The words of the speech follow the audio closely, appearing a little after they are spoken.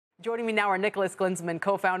Joining me now are Nicholas Glinsman,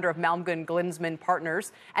 co-founder of Malmgren Glinsman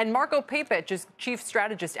Partners, and Marko Papic is chief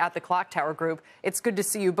strategist at the Clocktower Group. It's good to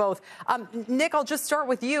see you both. Nick, I'll just start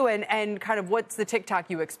with you and kind of what's the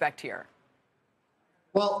TikTok you expect here?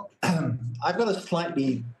 Well, I've got a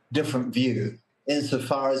slightly different view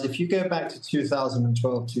insofar as if you go back to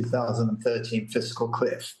 2012, 2013 fiscal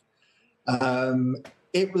cliff,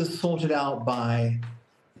 it was sorted out by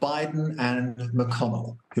Biden and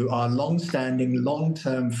McConnell, who are long-standing,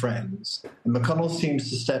 long-term friends. And McConnell seems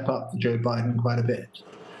to step up for Joe Biden quite a bit.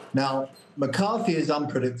 Now, McCarthy is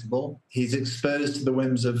unpredictable. He's exposed to the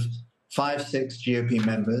whims of 5, 6 GOP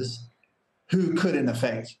members who could, in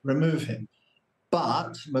effect, remove him.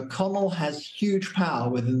 But McConnell has huge power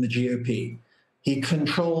within the GOP. He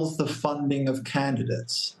controls the funding of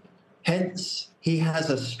candidates. Hence, he has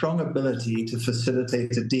a strong ability to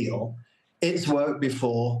facilitate a deal. It's worked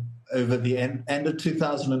before over the end of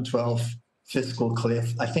 2012 fiscal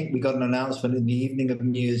cliff. I think we got an announcement in the evening of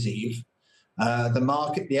New Year's Eve.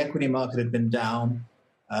 The equity market had been down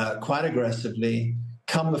quite aggressively.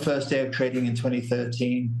 Come the first day of trading in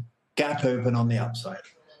 2013, gap open on the upside.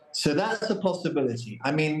 So that's a possibility.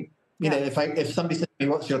 I mean, you know, if somebody said to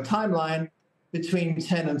me, what's your timeline? Between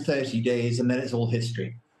 10 and 30 days, and then it's all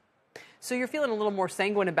history. So you're feeling a little more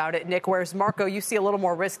sanguine about it, Nick, whereas Marko, you see a little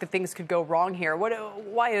more risk that things could go wrong here.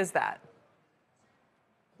 Why is that?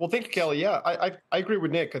 Well, thank you, Kelly. Yeah, I agree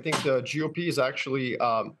with Nick. I think the GOP is actually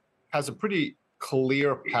has a pretty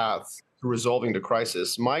clear path to resolving the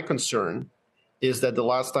crisis. My concern is that the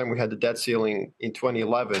last time we had the debt ceiling in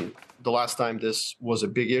 2011, the last time this was a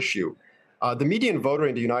big issue, the median voter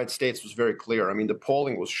in the United States was very clear. I mean, the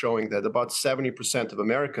polling was showing that about 70% of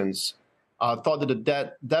Americans thought that the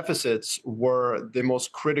debt deficits were the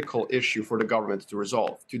most critical issue for the government to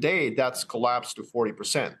resolve. Today, that's collapsed to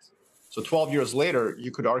 40%. So 12 years later, you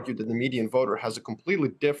could argue that the median voter has a completely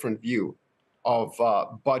different view of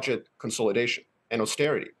budget consolidation and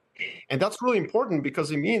austerity. And that's really important because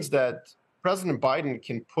it means that President Biden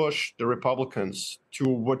can push the Republicans to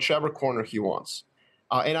whichever corner he wants.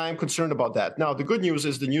 And I am concerned about that. Now, the good news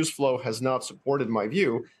is the news flow has not supported my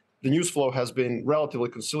view. The news flow has been relatively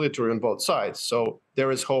conciliatory on both sides. So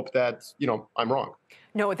there is hope that, you know, I'm wrong.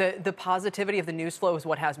 No, the positivity of the news flow is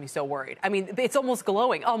what has me so worried. I mean, it's almost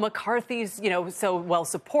glowing. Oh, McCarthy's, you know, so well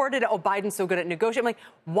supported. Oh, Biden's so good at negotiating.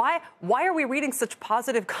 I'm like, why are we reading such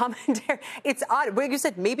positive commentary? It's odd. Well, you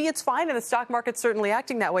said maybe it's fine, and the stock market's certainly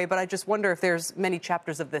acting that way. But I just wonder if there's many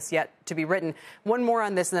chapters of this yet to be written. One more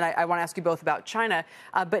on this, and then I want to ask you both about China.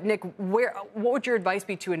 But Nick, what would your advice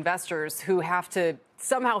be to investors who have to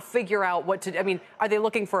somehow figure out what to? I mean, are they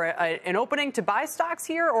looking for an opening to buy stocks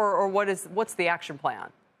here, or what's the action plan?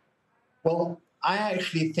 Well, I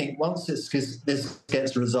actually think once this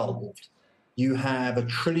gets resolved, you have $1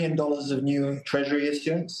 trillion of new Treasury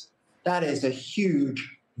issuance. That is a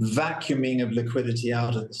huge vacuuming of liquidity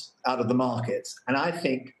out of the markets. And I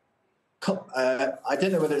think, I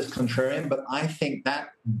don't know whether it's contrarian, but I think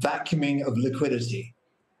that vacuuming of liquidity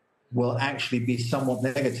will actually be somewhat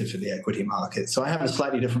negative for the equity market. So I have a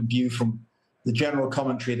slightly different view from the general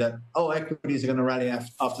commentary that, oh, equities are going to rally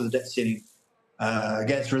after the debt ceiling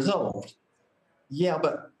gets resolved. Yeah,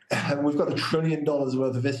 but we've got $1 trillion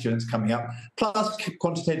worth of issuance coming up. Plus,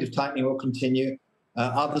 quantitative tightening will continue.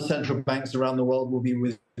 Other central banks around the world will be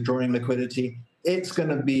withdrawing liquidity. It's going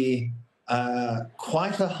to be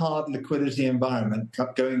quite a hard liquidity environment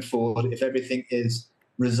going forward if everything is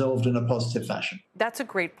resolved in a positive fashion. That's a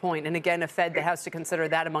great point. And again, a Fed that has to consider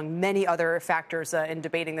that among many other factors in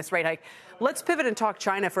debating this rate hike. Let's pivot and talk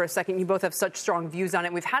China for a second. You both have such strong views on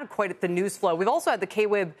it. We've had quite the news flow. We've also had the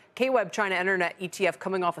KWEB China Internet ETF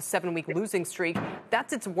coming off a 7-week losing streak.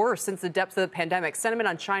 That's its worst since the depths of the pandemic. Sentiment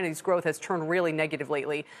on China's growth has turned really negative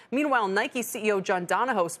lately. Meanwhile, Nike CEO John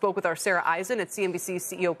Donahoe spoke with our Sarah Eisen at CNBC's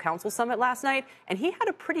CEO Council Summit last night, and he had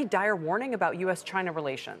a pretty dire warning about U.S.-China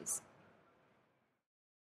relations.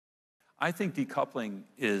 I think decoupling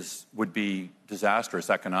would be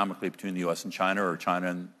disastrous economically between the U.S. and China, or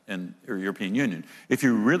China and the European Union. If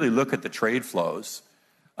you really look at the trade flows,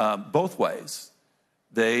 both ways,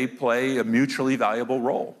 they play a mutually valuable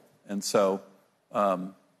role. And so,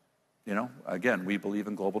 you know, again, we believe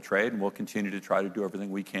in global trade, and we'll continue to try to do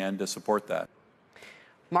everything we can to support that.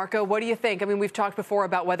 Marko, what do you think? I mean, we've talked before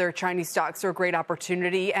about whether Chinese stocks are a great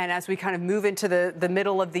opportunity. And as we kind of move into the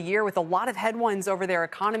middle of the year with a lot of headwinds over their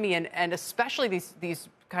economy and especially these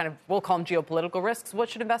kind of, we'll call them geopolitical risks, what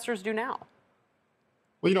should investors do now?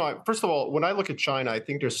 Well, you know, first of all, when I look at China, I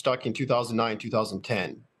think they're stuck in 2009,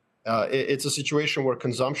 2010. It's a situation where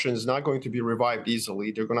consumption is not going to be revived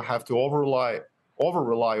easily. They're going to have to over-rely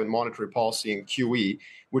over-rely on monetary policy and QE,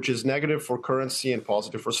 which is negative for currency and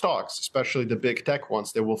positive for stocks, especially the big tech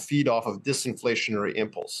ones that will feed off of disinflationary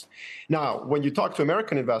impulse. Now, when you talk to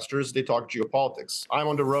American investors, they talk geopolitics. I'm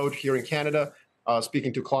on the road here in Canada,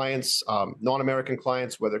 speaking to clients, non-American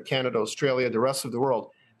clients, whether Canada, Australia, the rest of the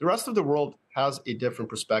world. The rest of the world has a different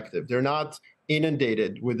perspective. They're not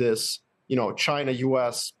inundated with this,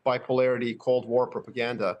 China-U.S. bipolarity, Cold War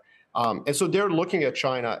propaganda. And so they're looking at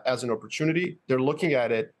China as an opportunity. They're looking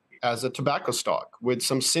at it as a tobacco stock with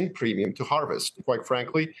some sin premium to harvest, quite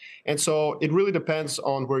frankly. And so it really depends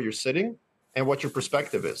on where you're sitting and what your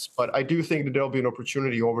perspective is. But I do think that there'll be an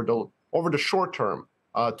opportunity over the short term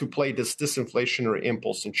to play this disinflationary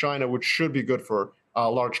impulse in China, which should be good for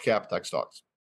large cap tech stocks.